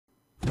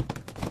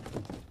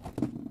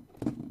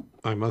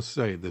I must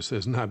say, this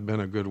has not been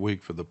a good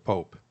week for the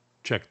Pope.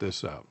 Check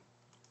this out.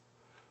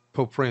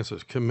 Pope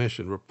Francis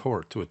commissioned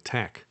report to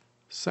attack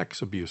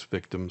sex abuse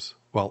victims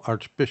while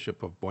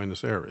Archbishop of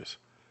Buenos Aires.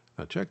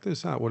 Now check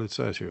this out, what it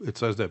says here. It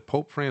says that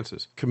Pope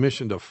Francis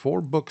commissioned a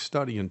 4-book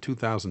study in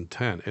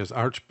 2010 as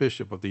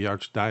Archbishop of the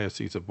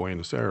Archdiocese of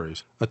Buenos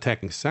Aires,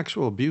 attacking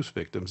sexual abuse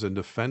victims and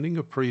defending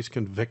a priest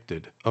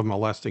convicted of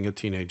molesting a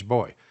teenage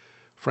boy.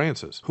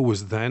 Francis, who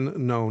was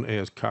then known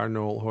as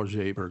Cardinal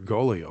Jorge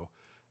Bergoglio,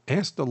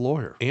 asked a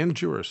lawyer and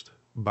jurist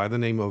by the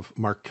name of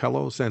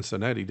Marcello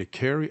Sansonetti to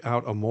carry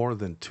out a more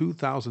than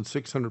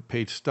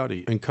 2,600-page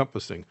study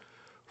encompassing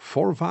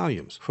 4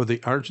 volumes for the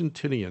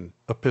Argentinian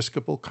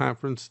Episcopal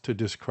Conference to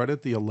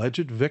discredit the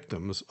alleged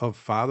victims of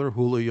Father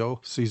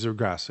Julio Cesar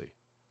Grassi.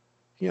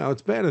 You know,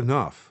 it's bad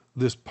enough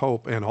this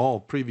pope and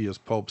all previous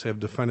popes have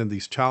defended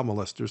these child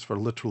molesters for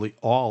literally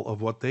all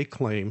of what they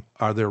claim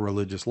are their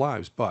religious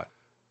lives, but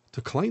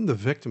to claim the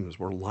victims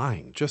were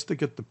lying just to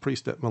get the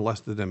priest that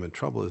molested them in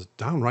trouble is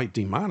downright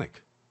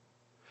demonic.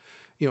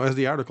 You know, as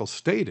the article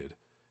stated,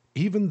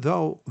 even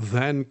though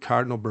then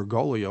Cardinal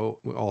Bergoglio,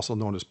 also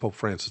known as Pope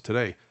Francis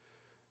today,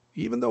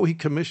 even though he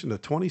commissioned a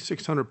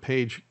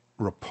 2,600-page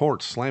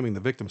report slamming the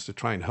victims to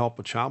try and help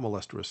a child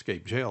molester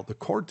escape jail, the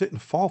court didn't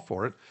fall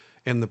for it,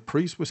 and the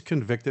priest was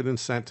convicted and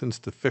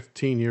sentenced to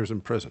 15 years in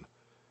prison.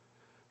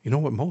 You know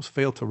what most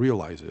fail to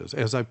realize is,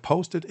 as I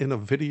posted in a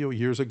video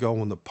years ago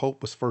when the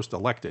Pope was first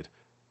elected,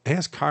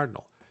 as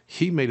Cardinal,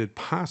 he made it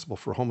possible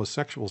for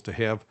homosexuals to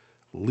have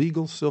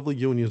legal civil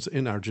unions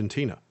in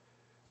Argentina.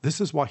 This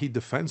is why he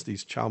defends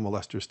these child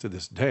molesters to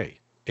this day,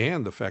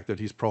 and the fact that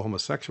he's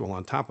pro-homosexual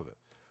on top of it.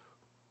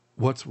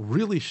 What's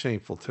really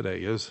shameful today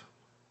is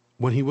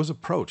when he was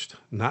approached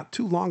not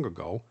too long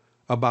ago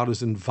about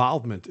his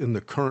involvement in the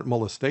current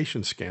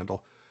molestation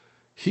scandal,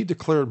 he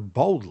declared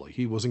boldly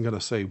he wasn't going to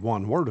say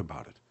one word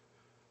about it.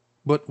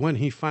 But when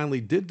he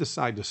finally did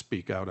decide to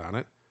speak out on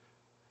it,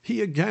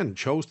 he again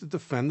chose to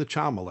defend the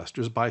child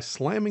molesters by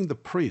slamming the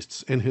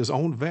priests in his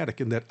own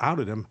Vatican that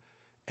outed him,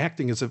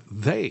 acting as if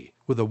they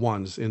were the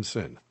ones in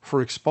sin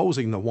for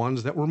exposing the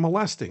ones that were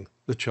molesting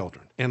the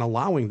children and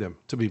allowing them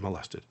to be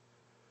molested.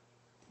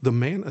 The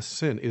man of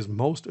sin is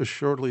most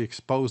assuredly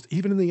exposed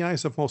even in the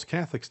eyes of most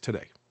Catholics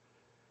today.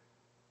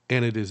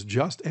 And it is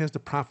just as the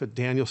prophet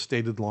Daniel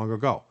stated long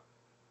ago.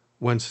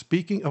 When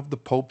speaking of the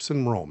popes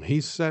in Rome,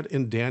 he said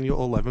in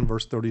Daniel 11,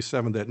 verse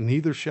 37, that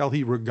neither shall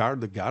he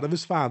regard the God of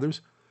his fathers,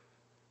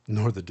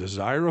 nor the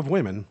desire of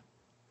women,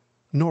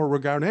 nor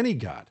regard any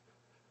God,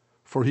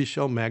 for he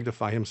shall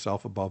magnify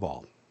himself above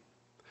all.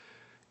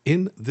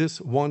 In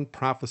this one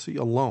prophecy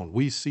alone,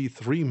 we see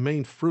 3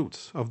 main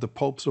fruits of the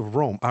popes of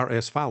Rome are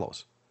as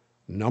follows.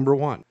 Number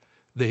 1,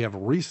 they have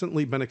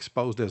recently been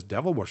exposed as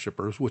devil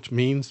worshippers, which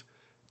means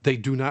they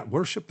do not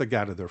worship the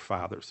God of their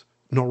fathers,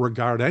 nor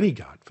regard any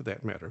God for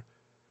that matter.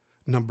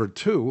 Number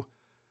 2,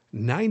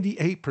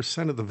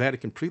 98% of the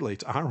Vatican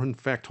prelates are in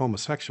fact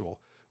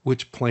homosexual,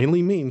 which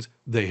plainly means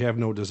they have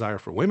no desire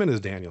for women, as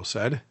Daniel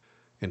said.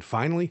 And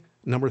finally,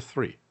 number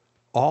 3,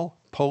 all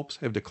popes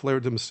have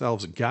declared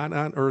themselves God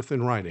on earth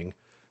in writing,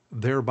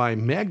 thereby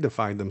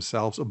magnifying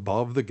themselves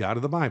above the God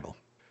of the Bible.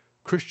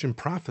 Christian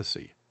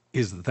prophecy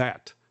is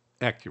that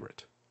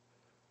accurate.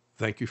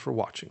 Thank you for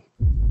watching.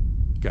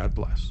 God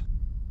bless.